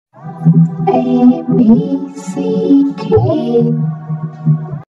A, B, C, D.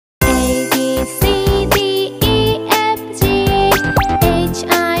 A, B, C, D, E, F, G, H,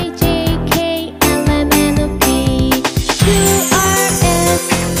 I, J, K, L, M, N, O, P, Q, R, S,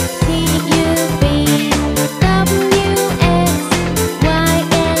 T, U, V, W, X, Y,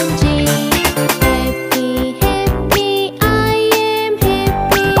 and Z. Happy, happy, I am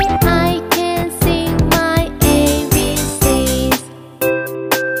happy. I can sing my ABCs.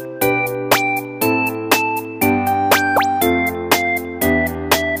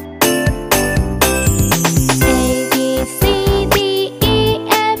 A, B, C, D, E,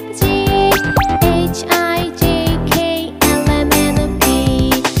 F, G, H, I, J, K, L, M, N, O,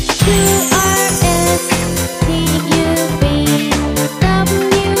 P, Q,